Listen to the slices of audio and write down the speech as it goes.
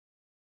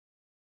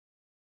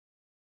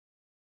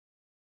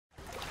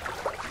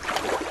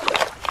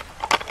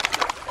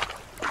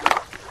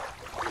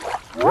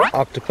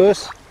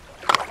octopus,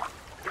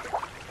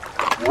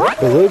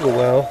 beluga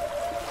whale,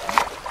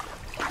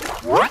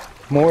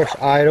 Morse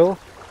idol,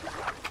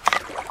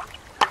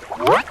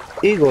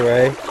 eagle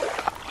ray,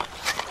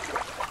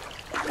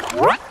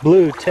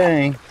 blue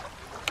tang,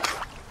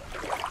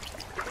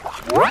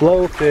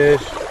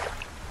 blowfish,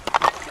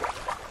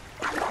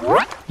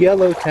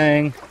 yellow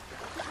tang,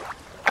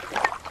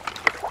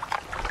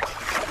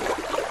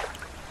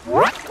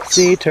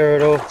 sea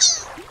turtle,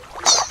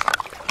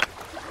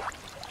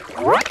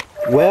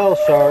 whale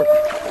shark,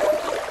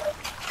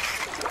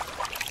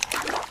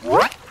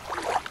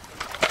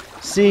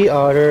 sea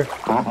otter,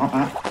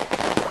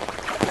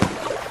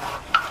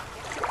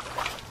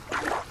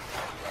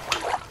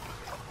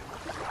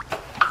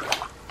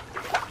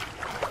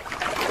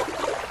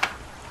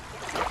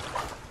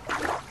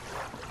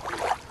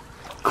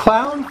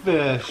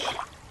 clownfish.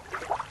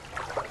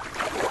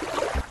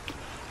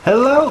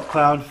 Hello,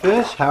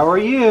 clownfish. How are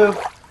you?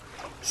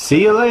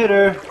 See you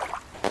later.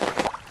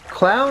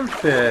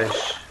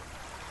 Clownfish.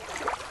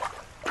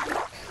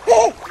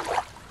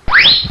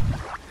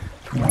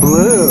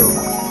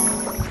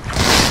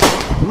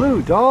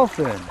 Blue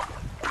dolphin.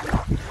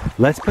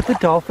 Let's put the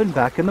dolphin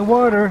back in the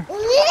water.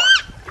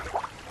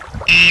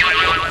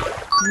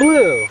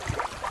 Blue.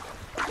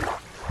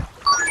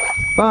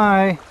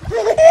 Bye.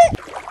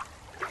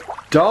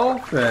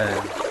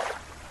 Dolphin.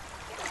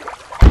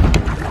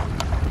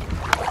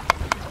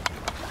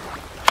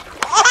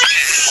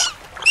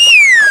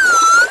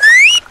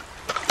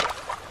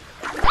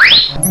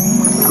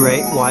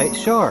 Great white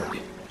shark.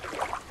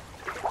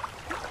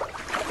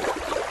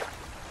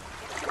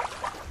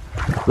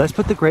 Let's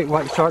put the great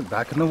white shark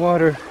back in the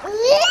water.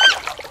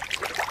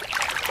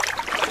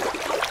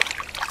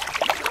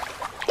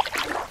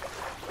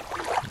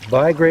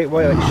 Bye, great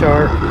white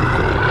shark.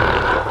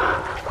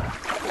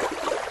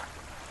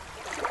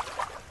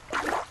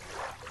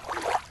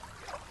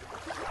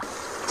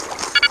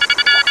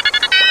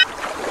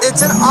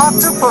 It's an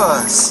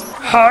octopus!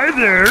 Hi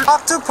there!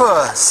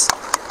 Octopus!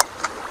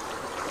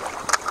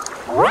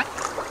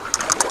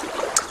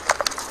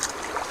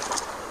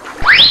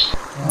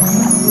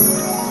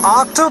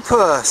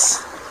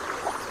 Octopus!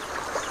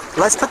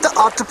 Let's put the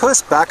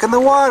octopus back in the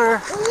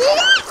water.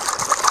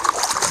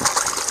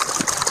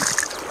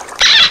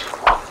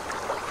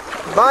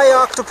 Bye,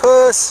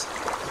 octopus!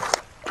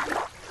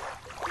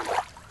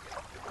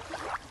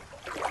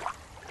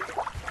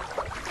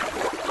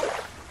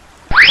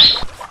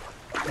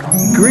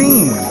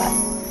 Green.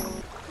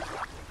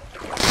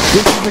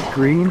 This is a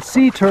green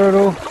sea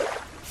turtle.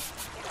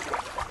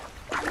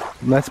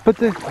 Let's put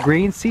the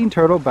green sea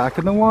turtle back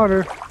in the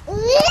water.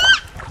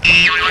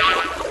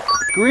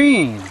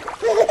 Green.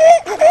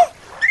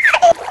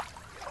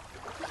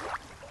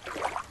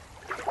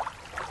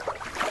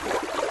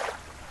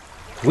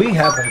 We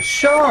have a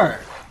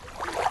shark.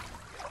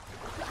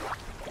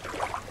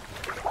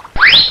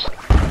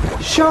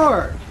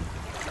 Shark.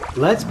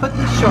 Let's put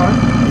the shark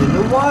in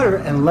the water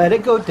and let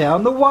it go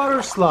down the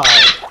water slide.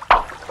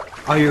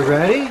 Are you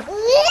ready?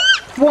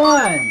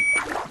 1,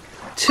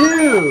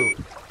 2,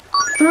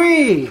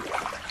 3.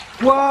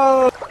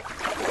 Whoa!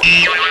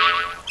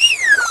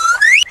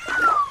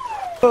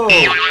 Oh,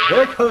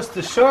 there goes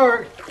the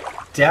shark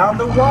down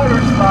the water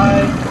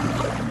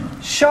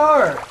slide.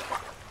 Shark.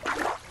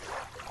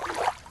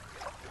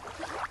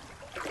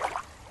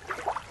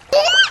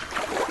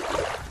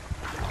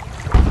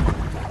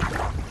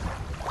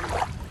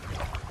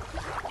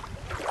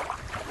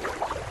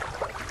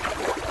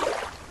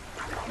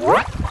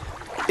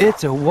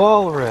 It's a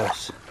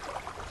walrus.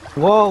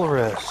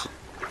 Walrus.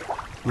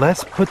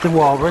 Let's put the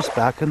walrus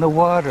back in the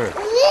water.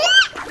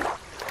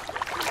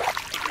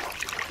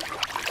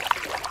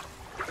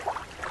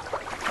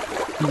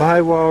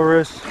 Bye,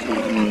 walrus.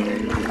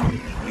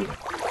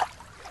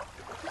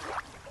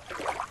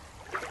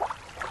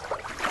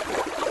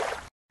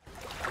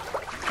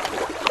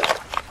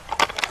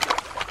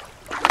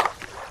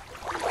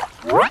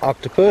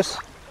 Octopus.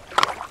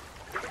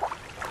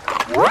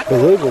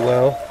 Beluga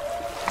whale.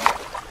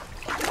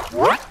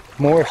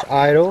 Morse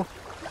idol.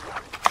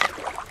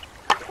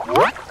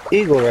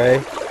 Eagle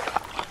ray.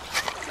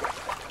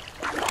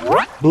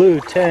 Blue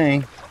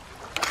tang.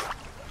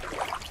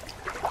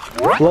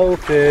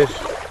 Blowfish.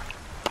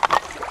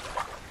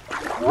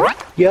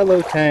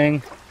 Yellow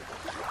tang.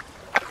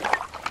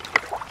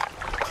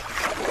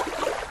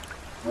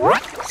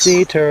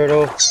 Sea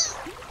turtle.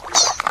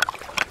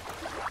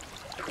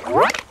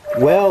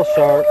 Whale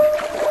shark.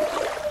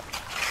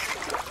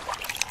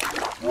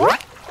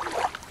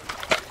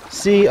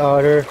 Sea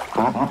otter.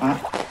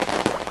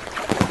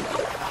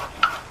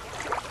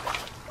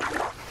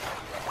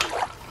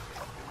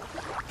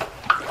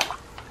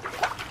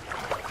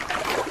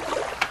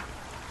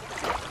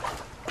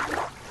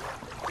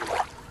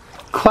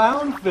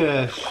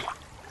 Clownfish.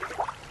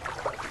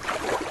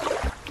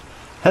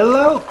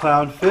 Hello,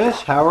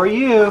 clownfish. How are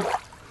you?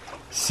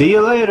 See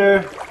you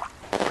later.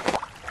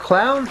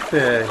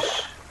 Clownfish.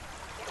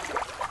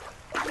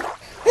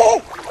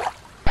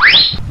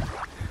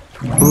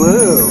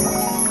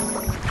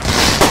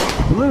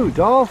 Blue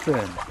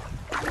dolphin.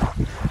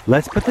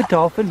 Let's put the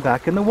dolphin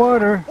back in the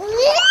water.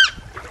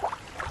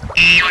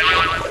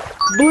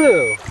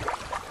 Blue.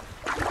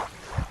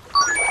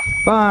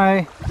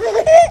 Bye.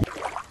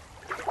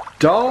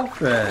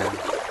 Dolphin.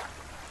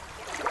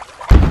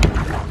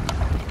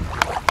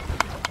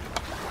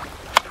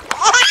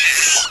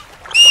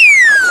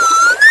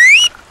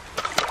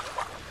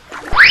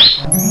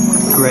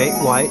 Great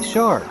white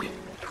shark.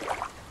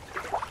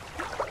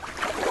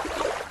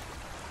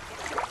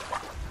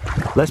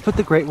 Let's put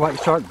the great white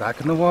shark back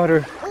in the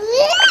water.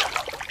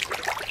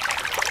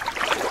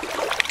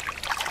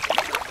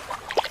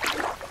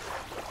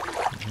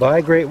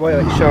 Bye, great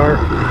white shark.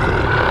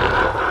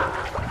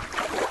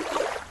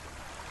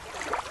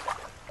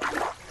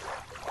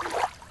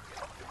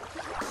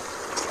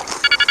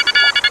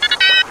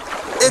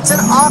 It's an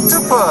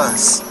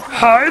octopus.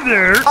 Hi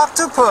there.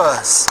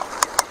 Octopus.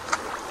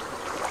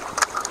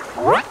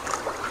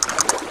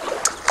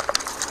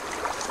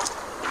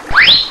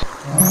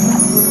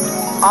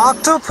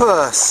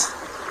 Octopus.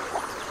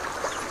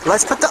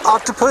 Let's put the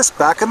octopus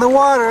back in the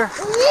water.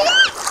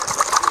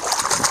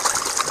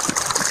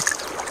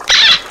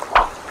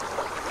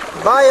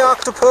 Bye,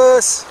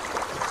 octopus.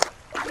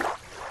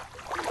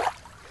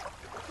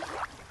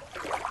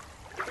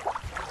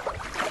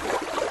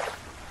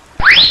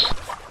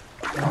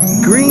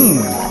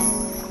 Green.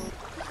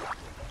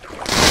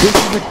 This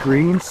is a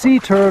green sea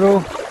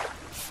turtle.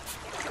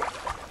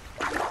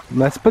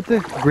 Let's put the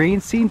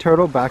green sea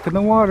turtle back in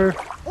the water.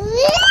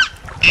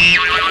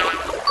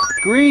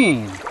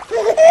 Green.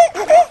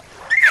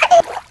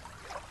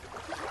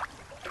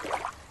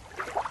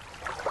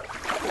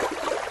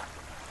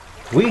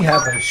 We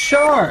have a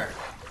shark.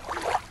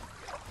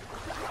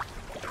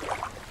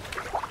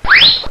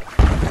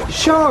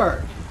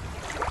 Shark.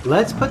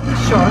 Let's put the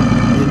shark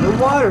in the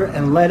water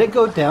and let it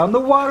go down the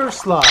water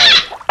slide.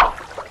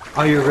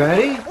 Are you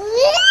ready?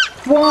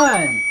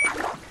 1,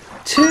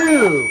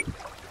 2,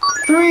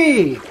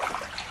 3.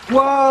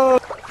 Whoa!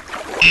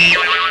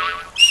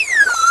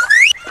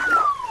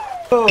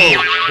 Oh,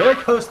 there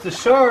goes the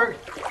shark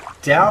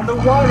down the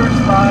water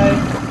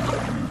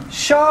slide.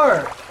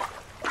 Shark.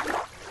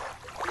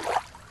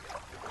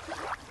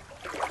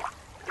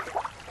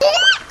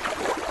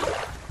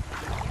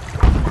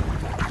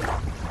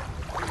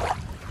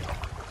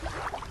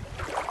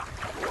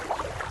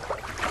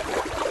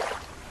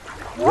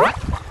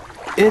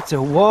 It's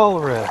a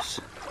walrus.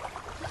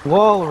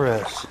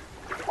 Walrus.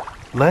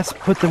 Let's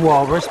put the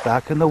walrus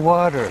back in the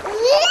water.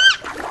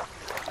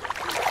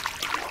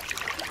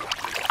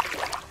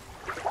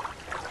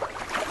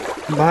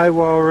 Bye,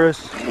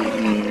 walrus.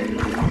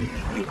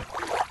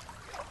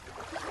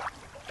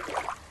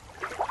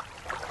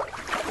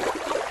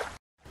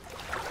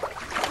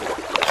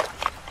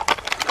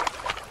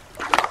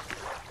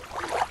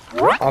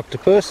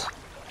 Octopus.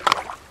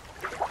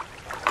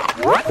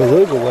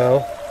 Beluga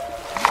whale.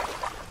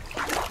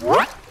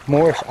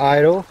 Morse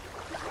idol.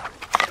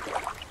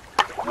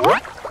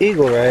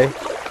 Eagle ray.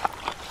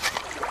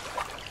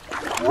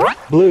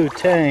 Blue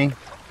tang.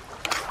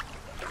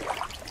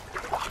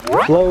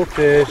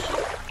 Blowfish.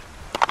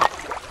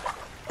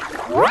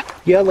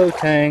 Yellow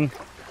tang.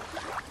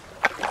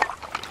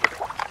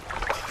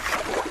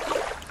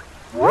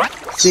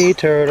 Sea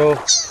turtle.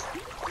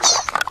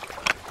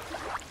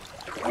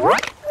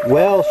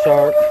 Whale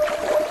shark.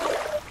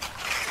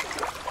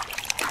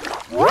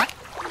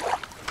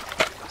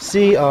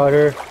 Sea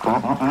otter.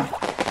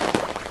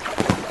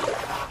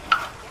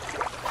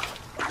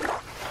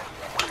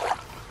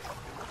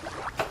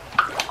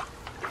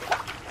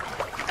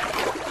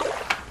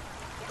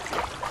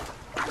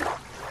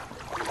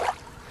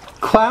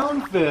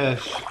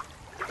 Clownfish.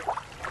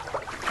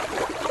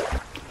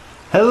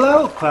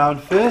 Hello,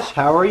 clownfish.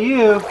 How are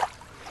you?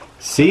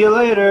 See you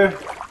later.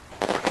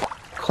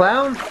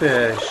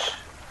 Clownfish.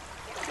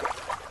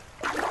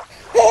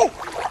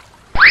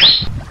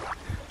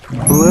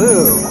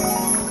 Blue.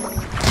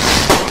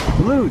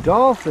 Blue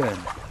dolphin.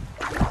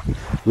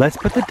 Let's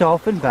put the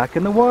dolphin back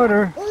in the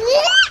water.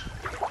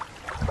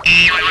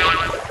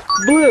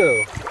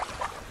 Blue.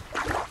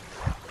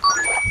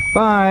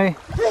 Bye.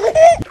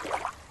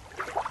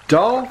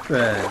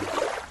 Dolphin.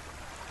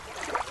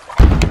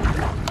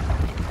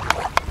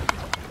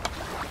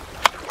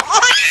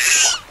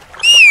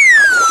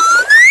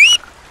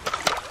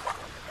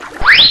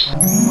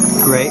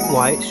 Great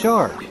white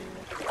shark.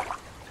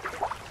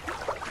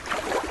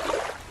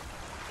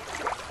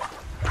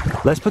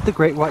 Let's put the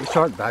great white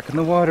shark back in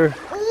the water.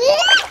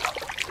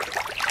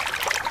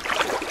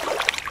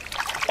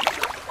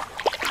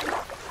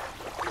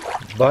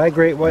 Bye,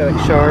 great white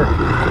shark.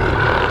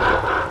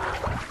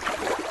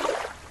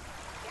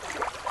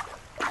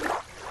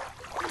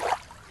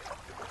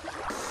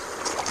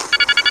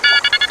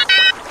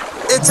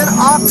 It's an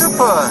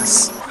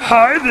octopus.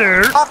 Hi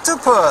there.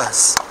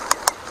 Octopus.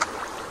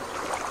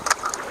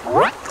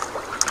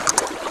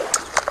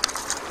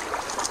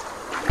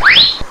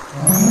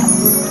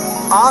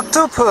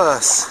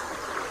 Octopus.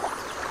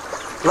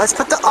 Let's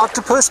put the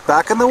octopus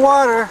back in the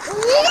water.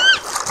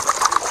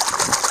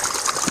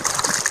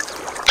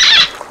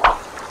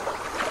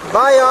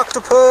 Bye,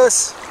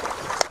 octopus.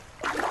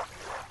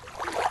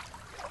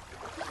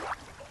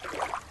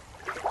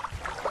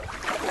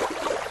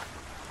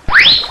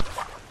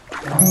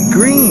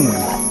 Green.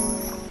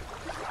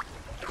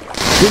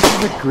 This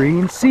is a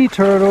green sea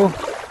turtle.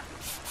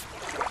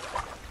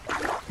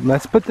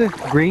 Let's put the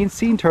green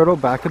sea turtle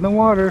back in the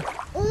water.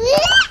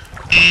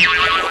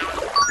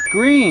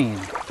 Green.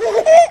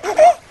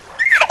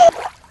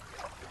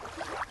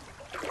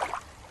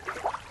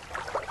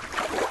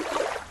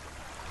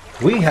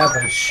 We have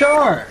a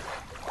shark.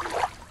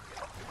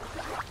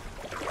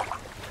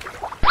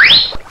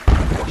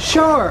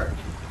 Shark.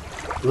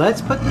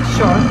 Let's put the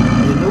shark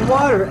in the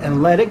water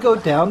and let it go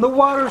down the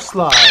water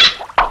slide.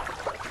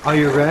 Are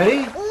you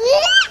ready?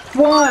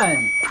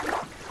 1,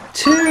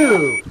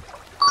 2,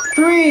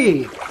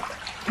 3.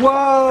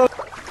 Whoa!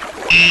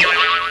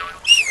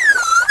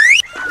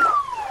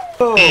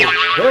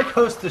 Oh, there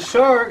goes the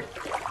shark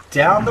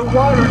down the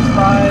water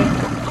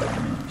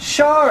slide.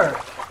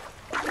 Shark!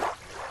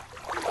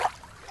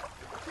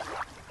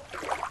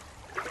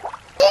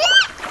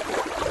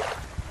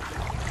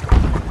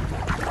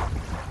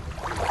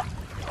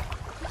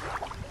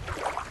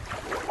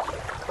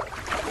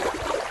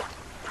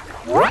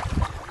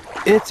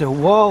 It's a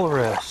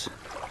walrus.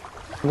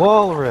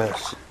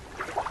 Walrus.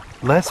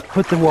 Let's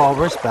put the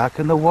walrus back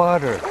in the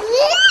water.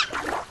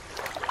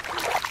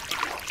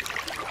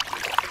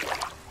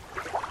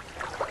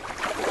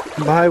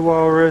 Bye,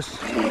 walrus.